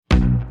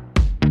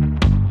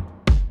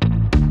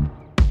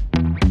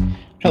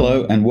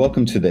Hello and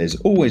welcome to There's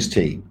Always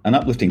Tea, an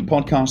uplifting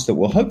podcast that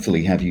will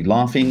hopefully have you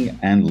laughing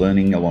and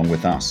learning along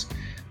with us.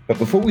 But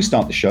before we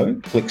start the show,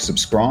 click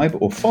subscribe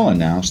or follow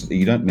now so that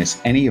you don't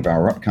miss any of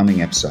our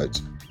upcoming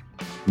episodes.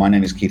 My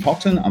name is Keith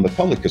Hockton. I'm a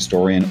public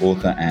historian,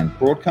 author and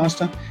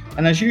broadcaster,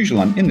 and as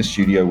usual I'm in the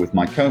studio with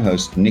my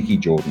co-host Nikki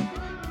Jordan,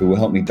 who will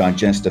help me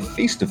digest a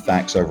feast of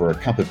facts over a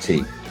cup of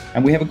tea.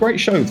 And we have a great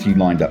show for you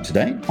lined up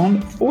today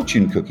on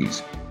fortune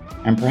cookies.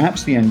 And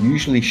perhaps the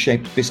unusually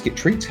shaped biscuit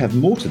treats have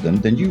more to them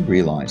than you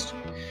realised.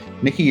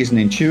 Nikki is an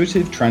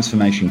intuitive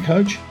transformation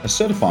coach, a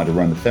certified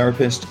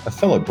aromatherapist, a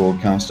fellow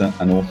broadcaster,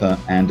 an author,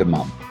 and a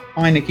mum.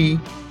 Hi, Nikki.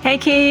 Hey,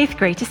 Keith.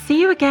 Great to see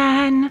you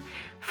again.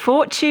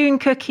 Fortune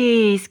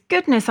cookies.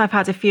 Goodness, I've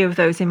had a few of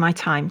those in my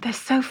time. They're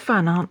so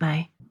fun, aren't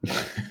they?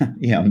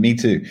 Yeah, me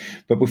too.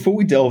 But before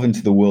we delve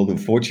into the world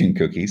of fortune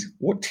cookies,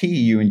 what tea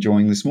are you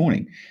enjoying this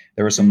morning?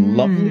 There are some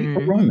lovely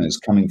aromas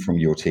coming from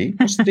your tea.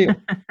 What's the deal?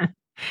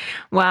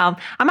 Well,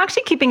 I'm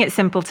actually keeping it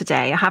simple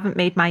today. I haven't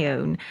made my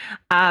own,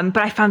 but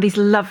I found these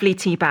lovely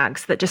tea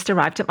bags that just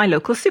arrived at my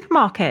local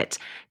supermarket.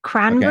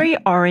 Cranberry,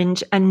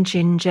 orange and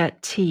ginger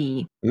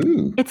tea.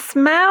 Ooh. It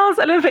smells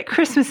a little bit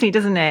Christmassy,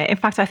 doesn't it? In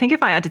fact, I think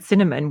if I added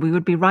cinnamon, we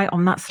would be right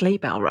on that sleigh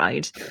bell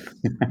ride.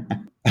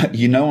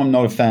 You know I'm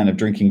not a fan of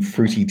drinking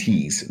fruity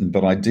teas,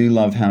 but I do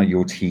love how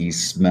your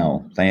teas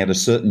smell. They add a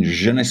certain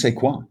je ne sais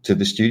quoi to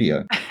the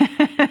studio.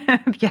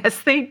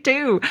 Yes, they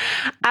do.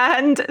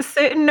 And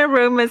certain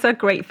aromas are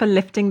great for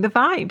lifting the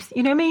vibes.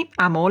 You know me,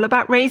 I'm all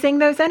about raising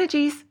those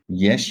energies.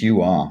 Yes,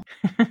 you are.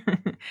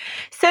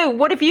 So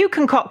what have you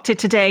concocted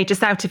today,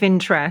 just out of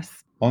interest?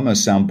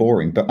 Almost sound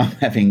boring, but I'm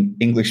having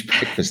English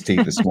breakfast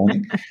tea this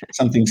morning.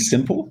 Something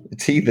simple, a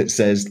tea that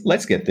says,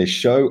 let's get this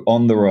show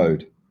on the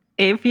road.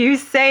 If you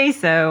say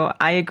so.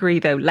 I agree,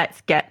 though.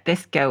 Let's get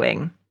this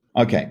going.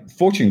 Okay,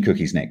 fortune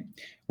cookies, Nick.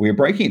 We are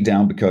breaking it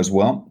down because,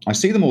 well, I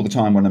see them all the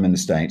time when I'm in the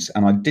States,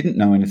 and I didn't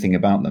know anything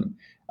about them.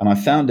 And I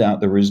found out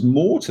there is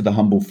more to the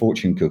humble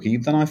fortune cookie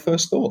than I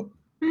first thought.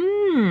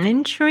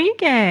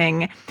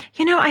 Intriguing.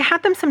 You know, I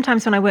had them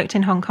sometimes when I worked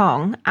in Hong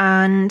Kong,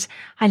 and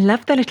I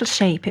loved the little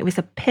shape. It was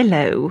a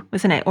pillow,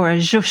 wasn't it? Or a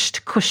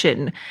zhushed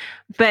cushion.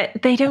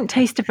 But they don't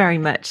taste very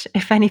much,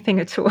 if anything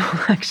at all,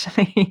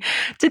 actually.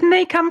 Didn't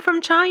they come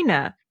from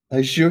China? A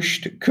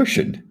zhushed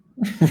cushion?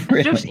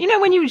 Really? You know,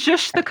 when you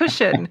zhush the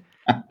cushion.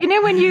 You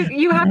know, when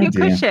you have your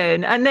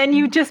cushion and then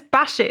you just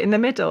bash it in the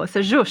middle. It's a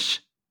zhush.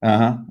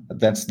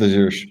 That's the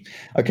zhush.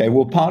 Okay,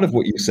 well, part of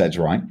what you said's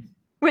right.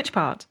 Which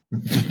part?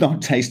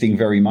 Not tasting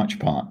very much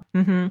part.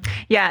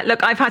 Yeah,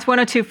 look, I've had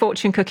one or two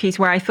fortune cookies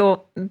where I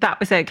thought that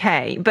was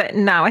okay. But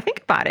now I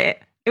think about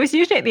it, it was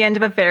usually at the end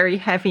of a very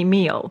heavy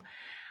meal.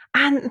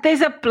 And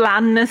there's a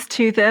blandness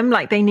to them,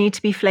 like they need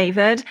to be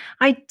flavored.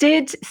 I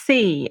did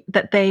see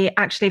that they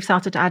actually have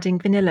started adding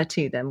vanilla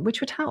to them, which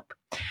would help.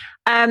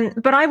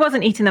 But I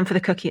wasn't eating them for the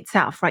cookie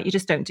itself, right? You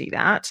just don't do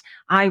that.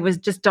 I was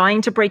just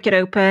dying to break it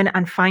open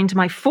and find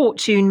my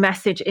fortune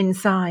message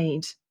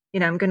inside. You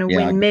know, I'm going to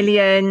win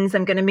millions.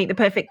 I'm going to meet the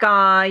perfect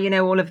guy, you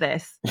know, all of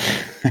this.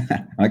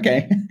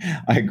 Okay,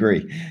 I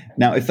agree.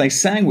 Now, if they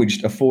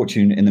sandwiched a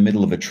fortune in the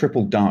middle of a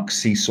triple dark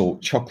sea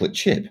salt chocolate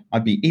chip,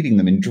 I'd be eating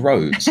them in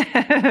droves.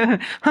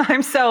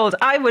 I'm sold.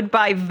 I would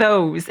buy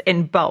those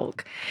in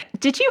bulk.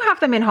 Did you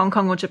have them in Hong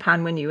Kong or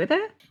Japan when you were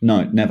there?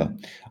 No, never.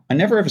 I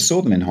never ever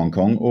saw them in Hong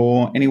Kong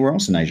or anywhere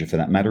else in Asia for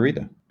that matter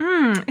either.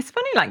 It's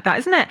funny like that,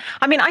 isn't it?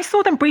 I mean, I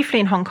saw them briefly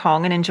in Hong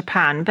Kong and in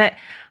Japan, but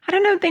I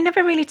don't know, they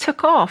never really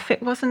took off.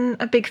 It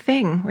wasn't a big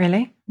thing,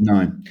 really.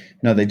 No,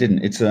 they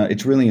didn't.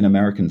 It's really an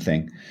American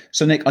thing.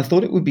 So, Nick, I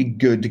thought it would be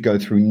good to go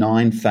through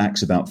 9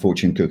 facts about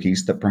fortune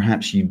cookies that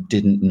perhaps you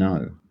didn't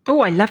know. Oh,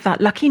 I love that.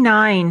 Lucky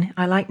 9.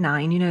 I like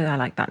 9. You know, I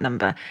like that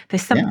number.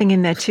 There's something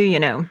in there too, you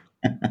know.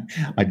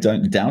 I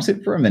don't doubt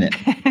it for a minute.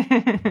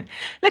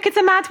 Look, it's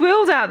a mad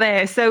world out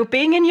there. So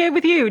being in here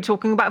with you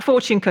talking about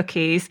fortune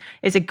cookies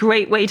is a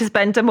great way to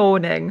spend a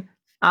morning.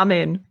 I'm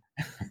in.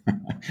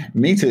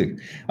 Me too.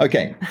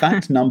 Okay,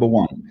 fact number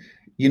 1.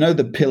 You know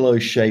the pillow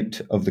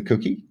shaped of the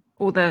cookie?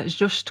 Or the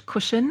zhushed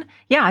cushion?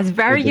 Yeah, it's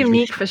very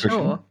unique for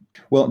sure.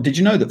 Well, did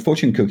you know that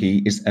fortune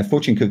cookie is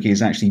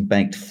actually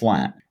baked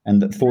flat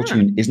and that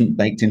fortune isn't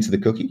baked into the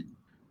cookie?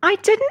 I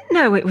didn't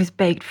know it was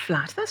baked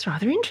flat. That's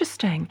rather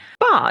interesting.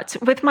 But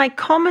with my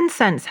common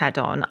sense head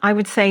on, I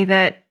would say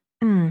that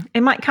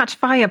it might catch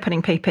fire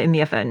putting paper in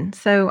the oven.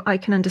 So I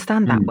can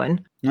understand that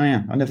one. Oh,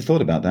 yeah. I never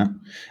thought about that.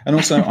 And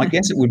also, I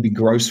guess it would be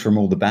gross from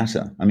all the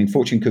batter. I mean,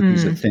 fortune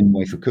cookies are thin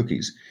wafer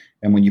cookies.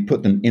 And when you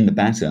put them in the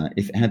batter,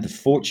 if it had the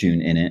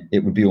fortune in it,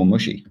 it would be all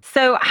mushy.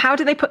 So how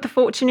do they put the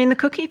fortune in the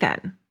cookie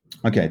then?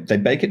 Okay, they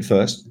bake it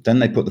first, then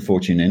they put the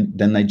fortune in,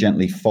 then they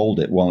gently fold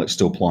it while it's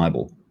still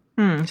pliable.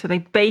 So they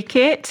bake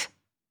it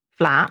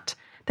flat,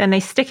 then they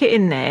stick it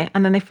in there,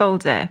 and then they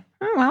fold it.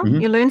 Oh, well,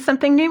 you learn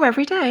something new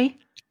every day.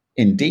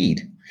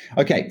 Indeed.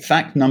 Okay,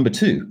 fact number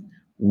 2.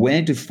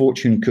 Where do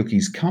fortune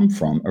cookies come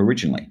from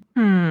originally?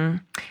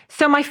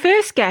 So my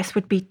first guess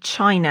would be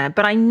China,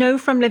 but I know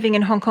from living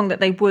in Hong Kong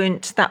that they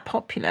weren't that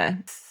popular.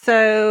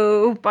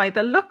 So by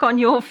the look on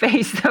your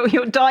face, though,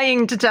 you're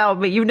dying to tell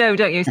me, you know,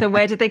 don't you? So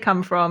where did they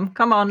come from?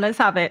 Come on, let's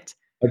have it.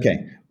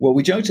 Okay. Well,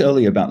 we joked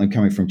earlier about them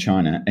coming from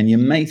China, and you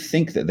may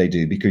think that they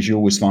do because you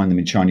always find them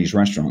in Chinese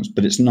restaurants,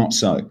 but it's not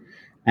so.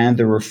 And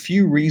there are a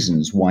few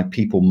reasons why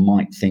people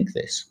might think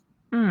this.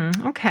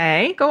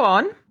 Okay, go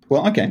on.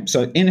 Well, okay.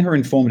 So, in her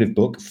informative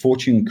book,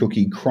 Fortune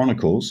Cookie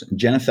Chronicles,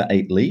 Jennifer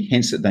Aitley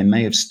hints that they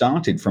may have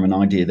started from an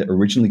idea that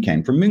originally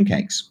came from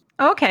mooncakes.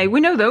 Okay, we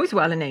know those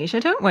well in Asia,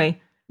 don't we?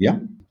 Yeah.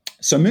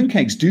 So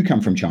mooncakes do come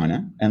from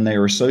China, and they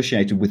are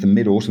associated with the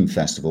Mid-Autumn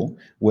Festival,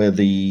 where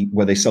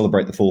they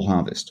celebrate the fall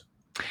harvest.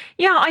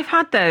 Yeah, I've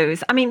had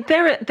those. I mean,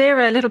 they're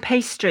a little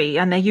pastry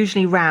and they're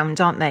usually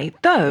round, aren't they?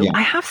 Though Yeah.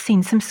 I have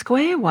seen some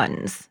square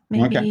ones.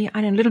 Maybe, Okay.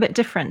 I don't know, a little bit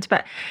different.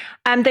 But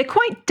they're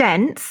quite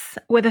dense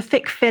with a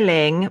thick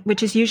filling,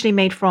 which is usually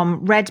made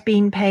from red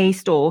bean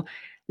paste or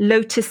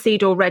lotus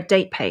seed or red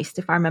date paste,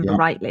 if I remember Yeah.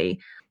 rightly.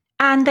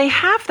 And they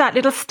have that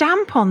little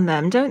stamp on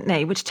them, don't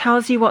they? Which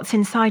tells you what's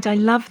inside. I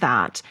love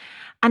that.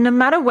 And no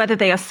matter whether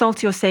they are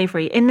salty or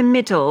savory, in the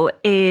middle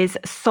is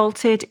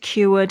salted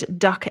cured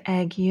duck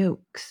egg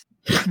yolks.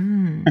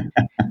 Yummy.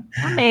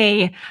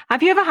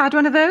 Have you ever had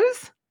one of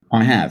those?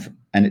 I have,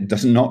 and it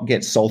does not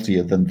get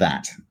saltier than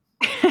that.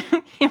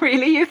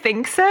 Really? You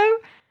think so?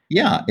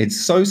 Yeah, it's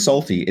so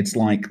salty, it's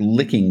like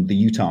licking the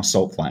Utah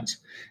salt flats.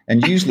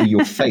 And usually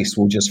your face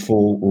will just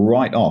fall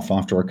right off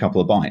after a couple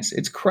of bites.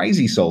 It's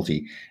crazy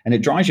salty, and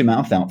it dries your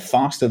mouth out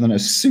faster than a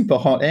super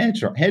hot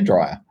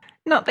hairdryer.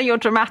 Not that you're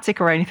dramatic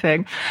or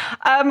anything.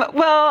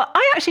 Well,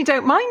 I actually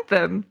don't mind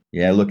them.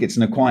 Yeah, look, it's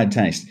an acquired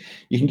taste.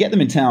 You can get them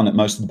in town at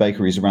most of the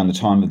bakeries around the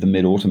time of the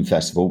Mid-Autumn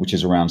Festival, which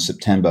is around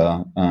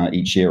September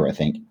each year, I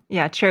think.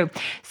 Yeah, true.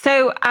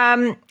 So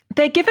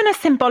they're given as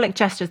symbolic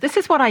gestures. This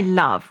is what I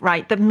love,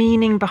 right? The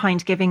meaning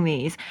behind giving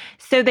these.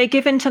 So they're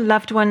given to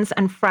loved ones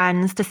and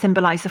friends to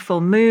symbolize the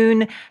full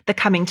moon, the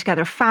coming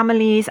together of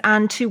families,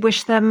 and to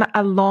wish them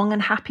a long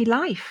and happy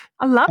life.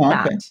 I love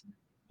that. Okay.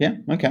 Yeah,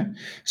 okay.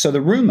 So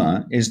the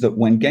rumor is that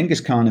when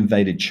Genghis Khan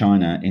invaded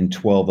China in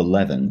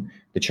 1211,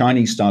 the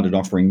Chinese started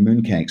offering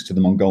mooncakes to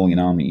the Mongolian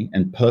army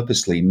and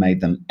purposely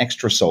made them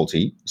extra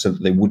salty so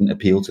that they wouldn't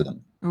appeal to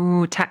them.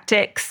 Ooh,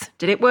 tactics.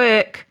 Did it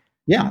work?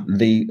 Yeah,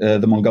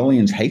 the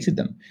Mongolians hated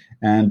them.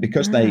 And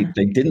because they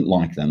didn't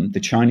like them,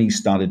 the Chinese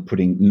started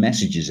putting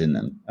messages in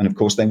them. And of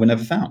course, they were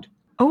never found.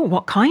 Oh,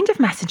 what kind of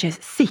messages?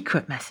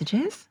 Secret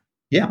messages?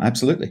 Yeah,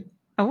 absolutely.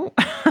 Oh,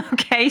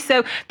 okay.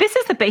 So this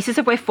is the basis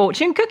of where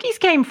fortune cookies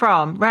came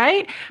from,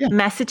 right? Yeah.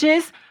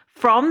 Messages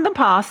from the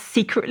past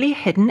secretly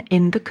hidden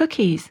in the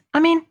cookies. I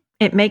mean,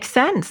 it makes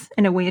sense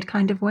in a weird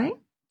kind of way.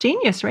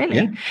 Genius, really.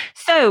 Yeah.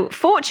 So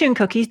fortune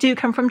cookies do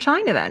come from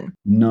China then?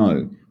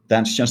 No,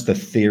 that's just a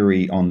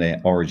theory on their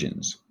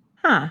origins.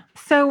 Huh.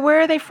 So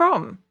where are they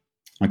from?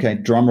 Okay,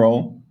 drum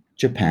roll,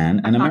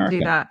 Japan and I can't America.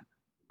 do that.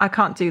 I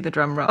can't do the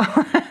drum roll.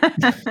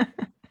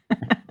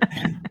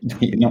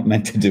 You're not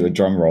meant to do a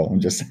drum roll. I'm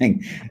just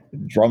saying,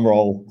 drum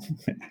roll.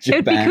 Japan, It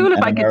would be cool if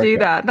and I could do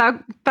America.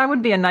 that. That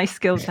would be a nice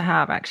skill to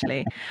have,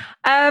 actually.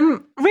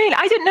 Really,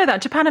 I didn't know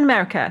that. Japan and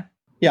America.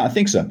 Yeah, I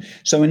think so.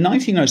 So in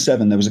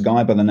 1907, there was a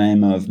guy by the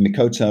name of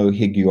Mikoto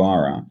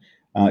Higuara.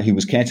 He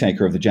was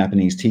caretaker of the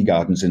Japanese tea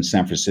gardens in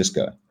San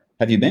Francisco.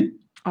 Have you been?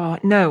 Oh,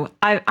 no,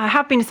 I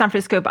have been to San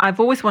Francisco, but I've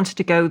always wanted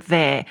to go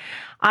there.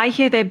 I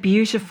hear they're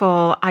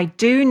beautiful. I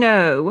do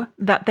know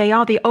that they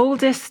are the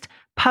oldest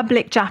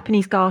public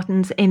Japanese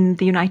gardens in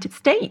the United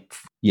States.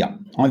 Yeah,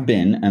 I've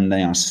been, and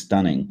they are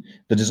stunning.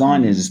 The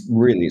design is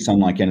really, it's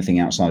unlike anything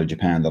outside of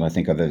Japan that I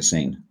think I've ever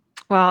seen.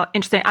 Well,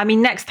 interesting. I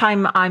mean, next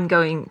time I'm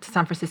going to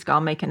San Francisco,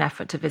 I'll make an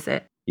effort to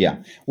visit.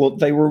 Yeah. Well,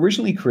 they were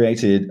originally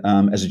created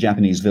as a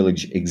Japanese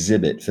village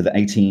exhibit for the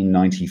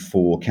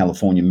 1894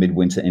 California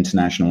Midwinter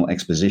International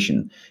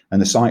Exposition,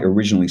 and the site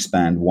originally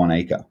spanned 1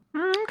 acre.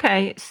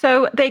 Okay,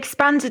 so they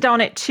expanded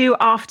on it too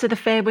after the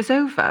fair was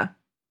over.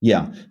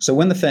 Yeah. So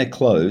when the fair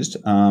closed,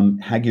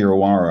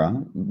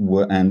 Hagiwara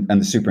and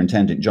the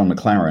superintendent, John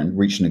McLaren,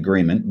 reached an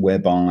agreement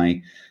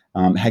whereby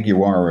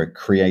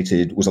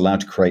Hagiwara was allowed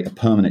to create a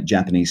permanent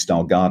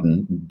Japanese-style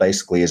garden,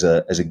 basically as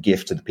a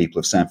gift to the people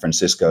of San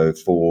Francisco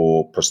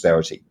for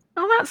prosperity.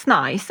 Oh, that's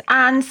nice.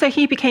 And so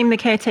he became the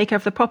caretaker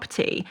of the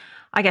property,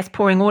 I guess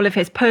pouring all of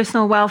his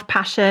personal wealth,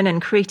 passion,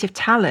 and creative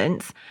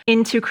talents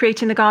into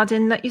creating the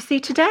garden that you see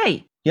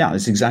today. Yeah,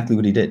 that's exactly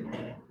what he did.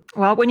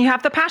 Well, when you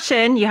have the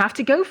passion, you have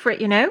to go for it,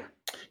 you know?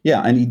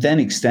 Yeah, and he then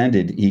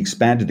expanded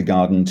the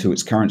garden to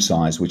its current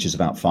size, which is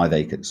about 5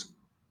 acres.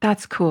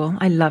 That's cool.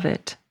 I love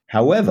it.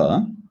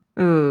 However,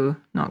 Ooh,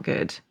 not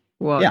good.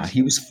 What? yeah,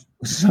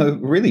 so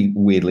really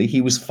weirdly,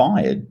 he was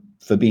fired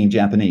for being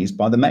Japanese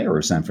by the mayor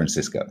of San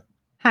Francisco.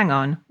 Hang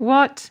on.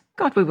 What?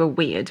 God, we were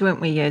weird,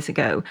 weren't we, years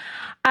ago?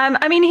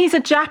 I mean, he's a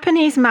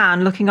Japanese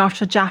man looking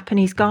after a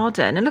Japanese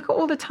garden, and look at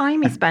all the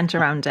time he spent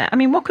around it. I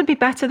mean, what could be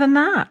better than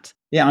that?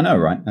 Yeah, I know,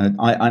 right?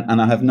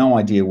 I have no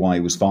idea why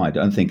he was fired.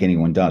 I don't think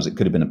anyone does. It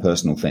could have been a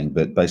personal thing,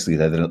 but basically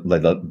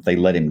they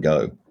let him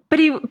go. But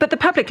the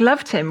public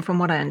loved him, from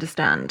what I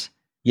understand.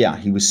 Yeah,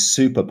 he was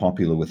super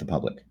popular with the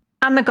public.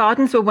 And the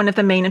gardens were one of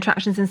the main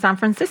attractions in San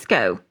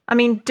Francisco. I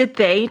mean, did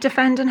they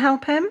defend and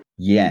help him?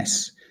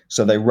 Yes.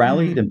 So they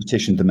rallied and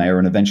petitioned the mayor,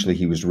 and eventually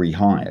he was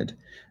rehired.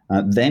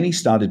 Then he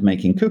started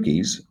making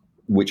cookies,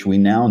 which we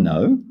now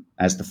know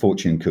as the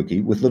fortune cookie,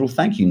 with little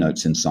thank you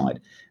notes inside.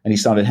 And he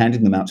started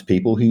handing them out to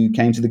people who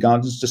came to the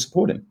gardens to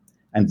support him.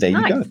 And there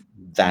you go.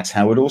 That's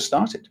how it all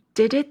started.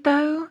 Did it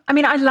though? I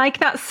mean, I like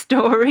that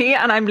story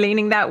and I'm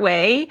leaning that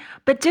way.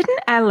 But didn't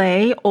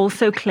LA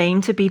also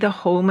claim to be the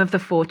home of the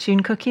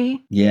fortune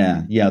cookie?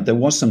 Yeah. There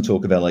was some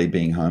talk of LA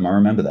being home. I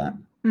remember that.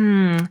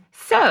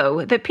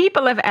 So the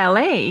people of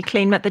LA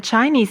claim that the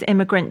Chinese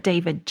immigrant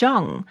David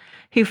Zheng,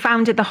 who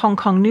founded the Hong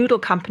Kong Noodle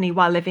Company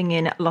while living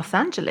in Los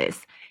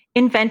Angeles,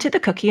 invented the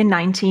cookie in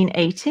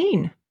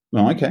 1918.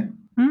 Oh, okay.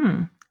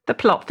 The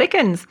plot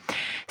thickens.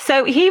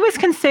 So he was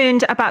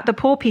concerned about the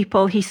poor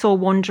people he saw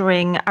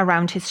wandering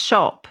around his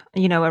shop,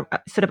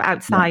 sort of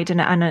outside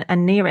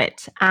and near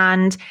it.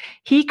 And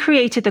he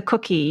created the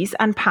cookies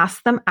and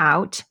passed them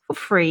out for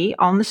free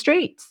on the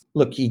streets.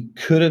 Look, he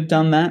could have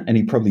done that, and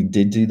he probably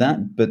did do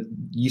that. But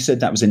you said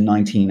that was in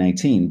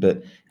 1918,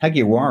 but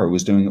Hagiwara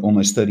was doing it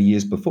almost 30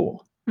 years before.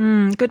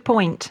 Good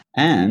point.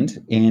 And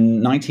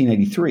in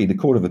 1983, the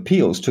Court of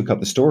Appeals took up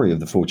the story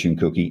of the fortune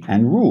cookie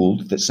and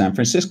ruled that San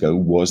Francisco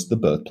was the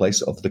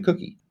birthplace of the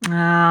cookie.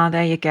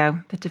 There you go.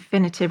 The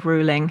definitive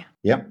ruling.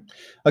 Yep.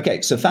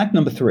 Okay, so fact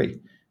number 3.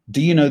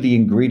 Do you know the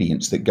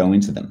ingredients that go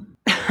into them?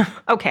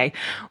 Okay.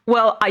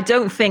 Well, I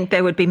don't think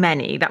there would be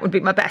many. That would be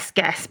my best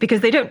guess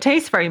because they don't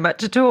taste very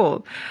much at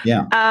all.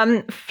 Yeah.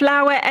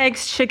 Flour,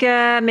 eggs,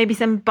 sugar, maybe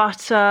some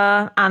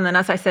butter. And then,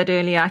 as I said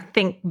earlier, I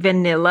think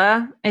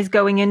vanilla is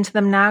going into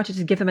them now to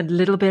just give them a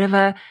little bit of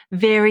a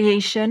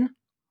variation.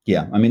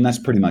 Yeah, I mean, that's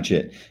pretty much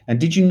it. And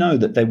did you know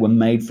that they were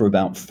made for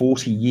about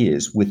 40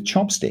 years with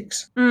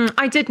chopsticks?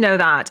 I did know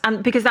that,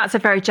 and because that's a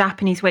very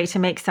Japanese way to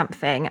make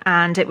something.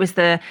 And it was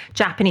the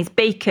Japanese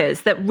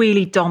bakers that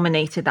really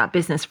dominated that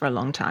business for a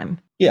long time.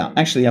 Yeah,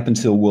 actually up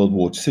until World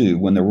War II,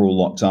 when they were all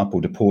locked up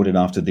or deported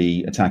after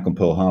the attack on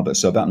Pearl Harbor.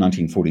 So about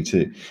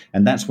 1942.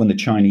 And that's when the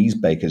Chinese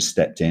bakers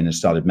stepped in and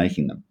started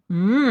making them.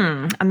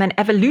 And then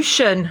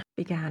evolution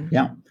began.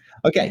 Yeah.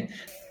 Okay.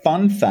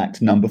 Fun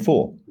fact number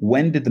 4.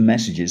 When did the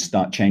messages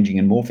start changing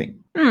and morphing?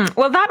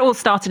 Well, that all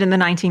started in the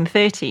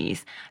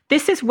 1930s.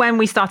 This is when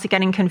we started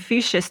getting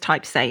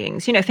Confucius-type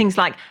sayings, things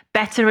like,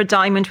 better a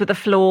diamond with a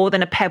flaw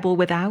than a pebble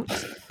without,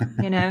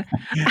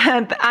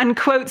 and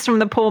quotes from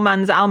the poor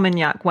man's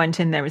almanac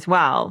went in there as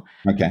well.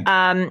 Okay.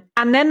 And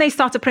then they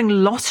started putting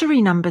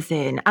lottery numbers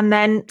in and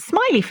then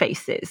smiley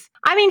faces.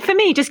 I mean, for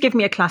me, just give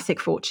me a classic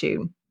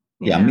fortune.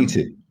 Yeah, me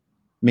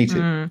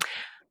too.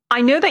 I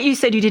know that you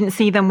said you didn't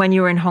see them when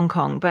you were in Hong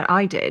Kong, but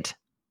I did.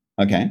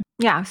 Okay.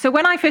 Yeah. So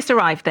when I first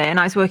arrived there and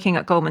I was working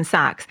at Goldman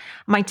Sachs,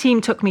 my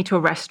team took me to a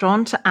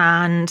restaurant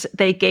and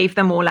they gave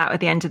them all out at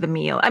the end of the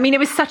meal. I mean, it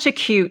was such a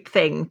cute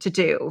thing to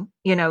do.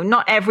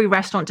 Not every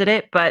restaurant did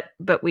it, but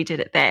we did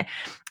it there.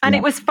 And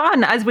It was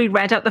fun as we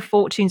read out the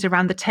fortunes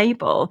around the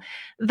table.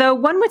 Though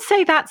one would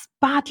say that's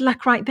bad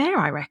luck right there,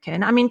 I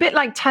reckon. I mean, a bit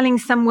like telling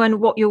someone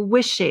what your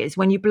wish is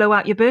when you blow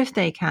out your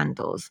birthday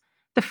candles.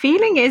 The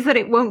feeling is that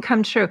it won't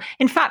come true.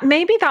 In fact,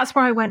 maybe that's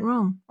where I went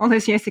wrong all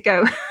those years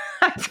ago.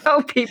 I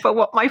told people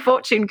what my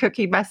fortune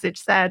cookie message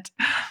said.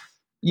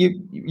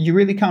 You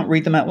really can't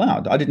read them out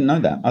loud. I didn't know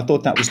that. I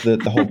thought that was the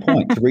whole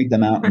point, to read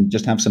them out and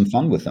just have some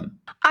fun with them.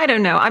 I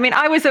don't know. I mean,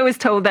 I was always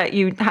told that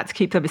you had to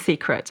keep them a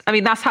secret. I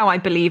mean, that's how I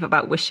believe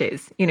about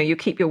wishes. You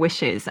keep your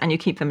wishes and you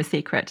keep them a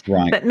secret.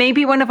 Right. But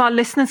maybe one of our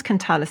listeners can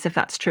tell us if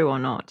that's true or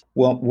not.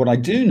 Well, what I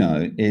do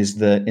know is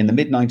that in the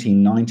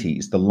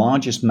mid-1990s, the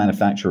largest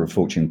manufacturer of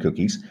fortune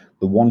cookies,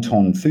 the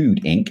Wonton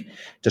Food Inc.,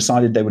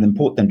 decided they would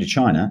import them to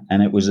China,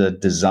 and it was a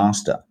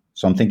disaster.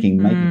 So I'm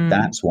thinking maybe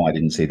that's why I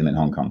didn't see them in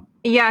Hong Kong.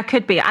 Yeah, it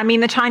could be. I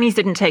mean, the Chinese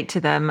didn't take to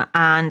them.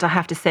 And I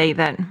have to say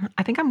that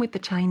I think I'm with the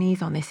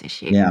Chinese on this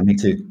issue. Yeah, me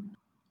too.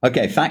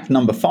 Okay, fact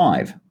number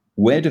 5.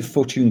 Where do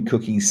fortune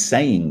cookies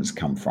sayings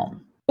come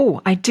from?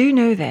 Oh, I do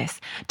know this.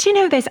 Do you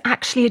know there's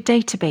actually a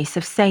database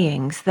of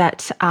sayings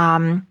that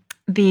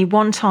the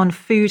Wonton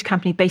Food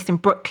Company based in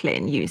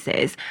Brooklyn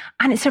uses?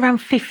 And it's around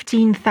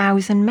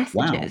 15,000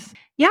 messages. Wow.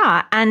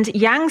 Yeah, and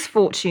Yang's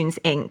Fortunes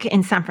Inc.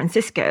 in San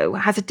Francisco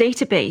has a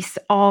database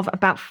of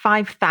about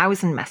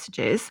 5,000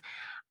 messages.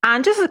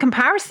 And just as a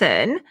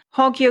comparison,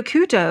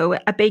 Hogyokudo,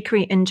 a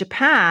bakery in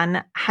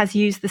Japan, has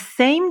used the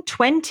same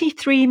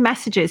 23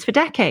 messages for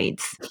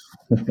decades.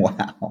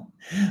 Wow.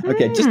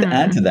 Okay, just to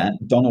add to that,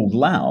 Donald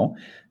Lau,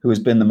 who has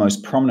been the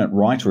most prominent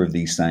writer of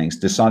these sayings,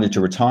 decided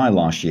to retire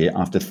last year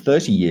after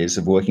 30 years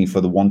of working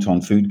for the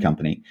Wonton Food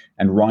Company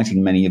and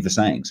writing many of the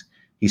sayings.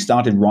 He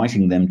started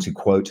writing them to,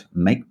 quote,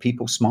 make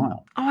people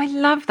smile. Oh, I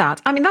love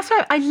that. I mean, that's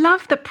why I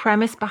love the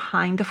premise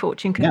behind the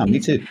fortune cookies. Yeah, me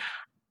too.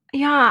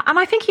 Yeah, and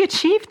I think he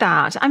achieved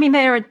that. I mean,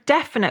 they're a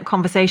definite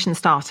conversation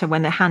starter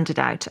when they're handed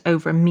out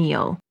over a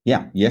meal.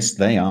 Yeah, yes,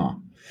 they are.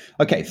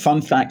 Okay,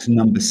 fun fact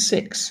number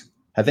 6.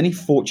 Have any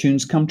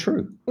fortunes come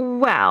true?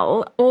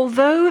 Well,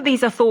 although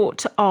these are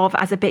thought of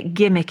as a bit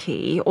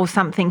gimmicky or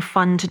something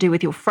fun to do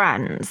with your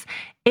friends,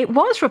 it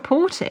was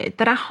reported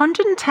that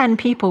 110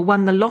 people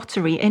won the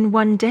lottery in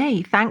one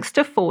day thanks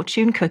to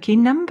fortune cookie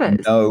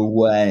numbers. No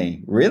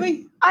way.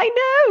 Really?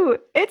 I know.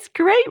 It's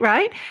great,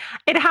 right?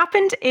 It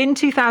happened in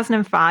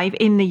 2005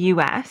 in the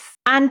US.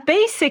 And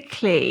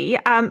basically,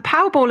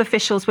 Powerball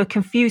officials were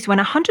confused when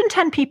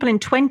 110 people in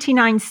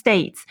 29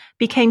 states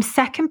became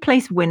second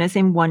place winners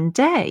in one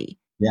day.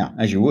 Yeah,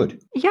 as you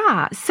would.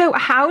 Yeah. So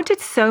how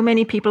did so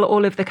many people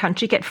all over the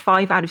country get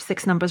 5 out of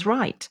 6 numbers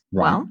right?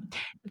 Well,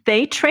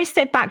 they traced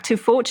it back to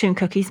fortune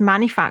cookies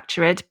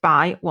manufactured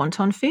by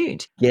Wonton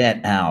Food. Get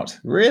out.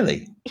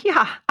 Really?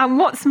 Yeah. And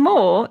what's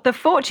more, the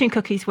fortune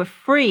cookies were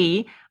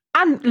free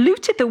and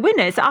looted the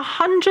winners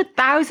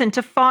 $100,000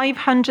 to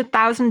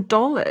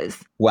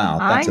 $500,000. Wow,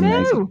 that's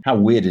amazing. How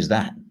weird is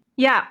that?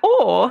 Yeah,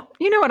 or,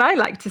 you know what I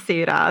like to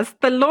see it as?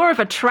 The law of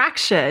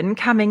attraction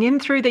coming in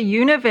through the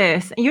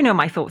universe. You know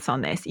my thoughts on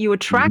this. You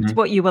attract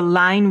what you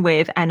align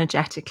with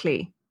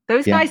energetically.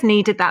 Those guys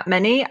needed that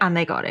many and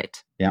they got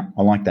it. Yeah,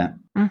 I like that.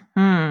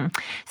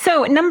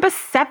 So number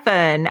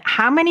 7,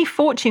 how many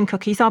fortune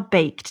cookies are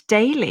baked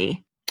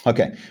daily?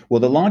 Okay,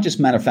 well, the largest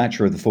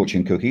manufacturer of the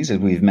fortune cookies, as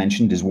we've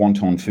mentioned, is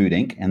Wonton Food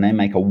Inc., and they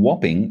make a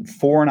whopping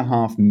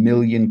 4.5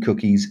 million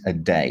cookies a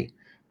day,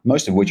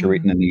 most of which are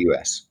eaten in the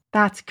US.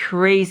 That's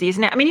crazy,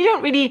 isn't it? I mean, you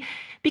don't really,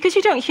 because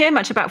you don't hear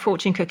much about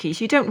fortune cookies,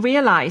 you don't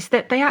realize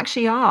that they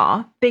actually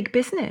are big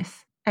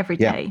business every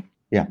day.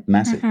 Yeah,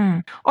 massive.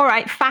 All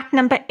right, fact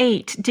number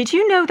 8. Did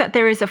you know that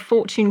there is a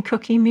fortune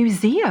cookie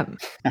museum?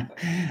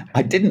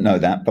 I didn't know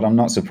that, but I'm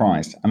not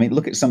surprised. I mean,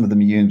 look at some of the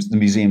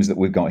museums that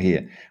we've got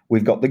here.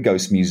 We've got the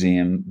Ghost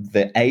Museum,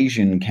 the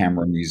Asian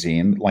Camera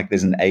Museum, like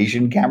there's an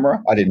Asian camera.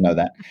 I didn't know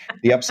that.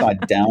 The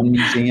Upside Down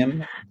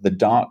Museum, the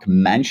Dark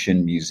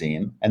Mansion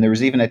Museum, and there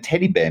is even a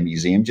teddy bear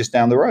museum just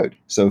down the road.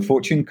 So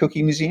fortune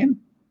cookie museum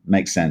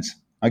makes sense.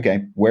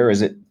 Okay, where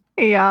is it?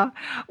 Yeah.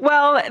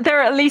 Well, there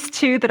are at least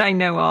 2 that I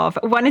know of.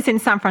 One is in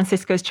San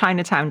Francisco's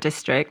Chinatown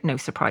district. No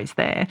surprise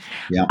there.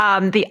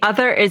 Yeah. The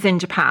other is in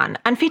Japan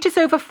and features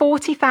over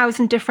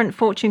 40,000 different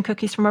fortune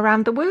cookies from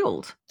around the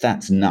world.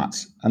 That's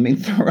nuts. I mean,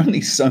 there are only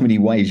so many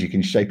ways you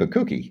can shape a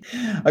cookie.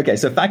 Okay,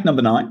 so fact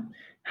number 9.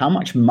 How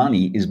much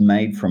money is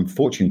made from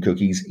fortune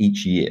cookies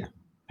each year?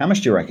 How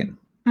much do you reckon?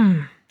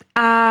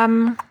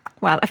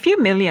 Well, a few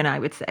million, I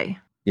would say.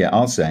 Yeah,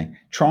 I'll say.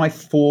 Try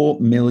 $4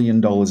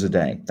 million a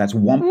day. That's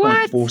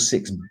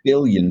 $1.46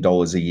 billion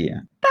a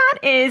year. That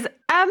is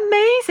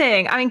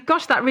amazing. I mean,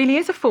 gosh, that really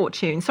is a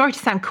fortune. Sorry to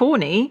sound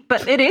corny,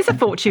 but it is a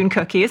fortune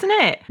cookie, isn't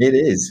it? It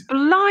is.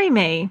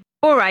 Blimey.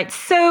 All right.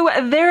 So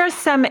there are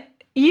some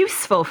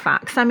useful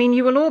facts. I mean,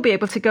 you will all be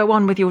able to go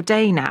on with your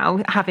day now,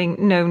 having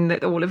known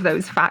that all of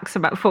those facts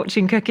about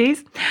fortune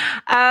cookies.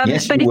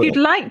 Yes, but if will. you'd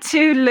like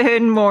to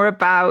learn more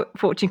about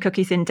fortune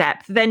cookies in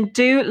depth, then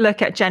do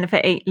look at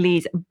Jennifer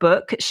Lee's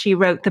book. She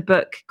wrote the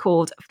book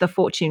called The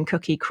Fortune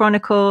Cookie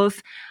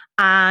Chronicles.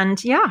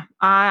 And yeah,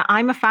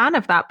 I'm a fan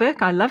of that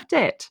book. I loved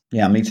it.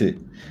 Yeah, me too.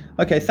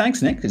 Okay,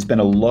 thanks, Nick. It's been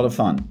a lot of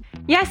fun.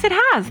 Yes, it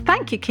has.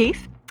 Thank you,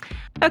 Keith.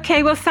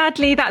 Okay, well,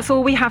 sadly, that's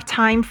all we have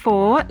time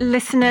for.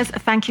 Listeners,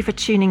 thank you for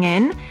tuning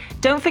in.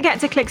 Don't forget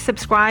to click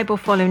subscribe or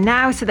follow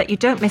now so that you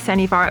don't miss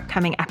any of our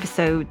upcoming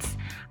episodes.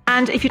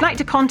 And if you'd like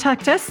to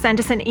contact us, send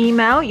us an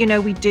email. You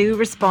know, we do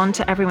respond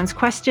to everyone's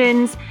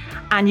questions.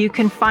 And you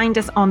can find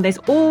us on There's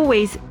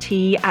Always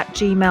Tea at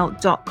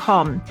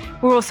gmail.com.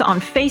 We're also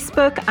on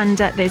Facebook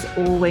under There's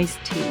Always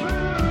Tea.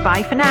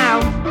 Bye for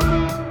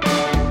now.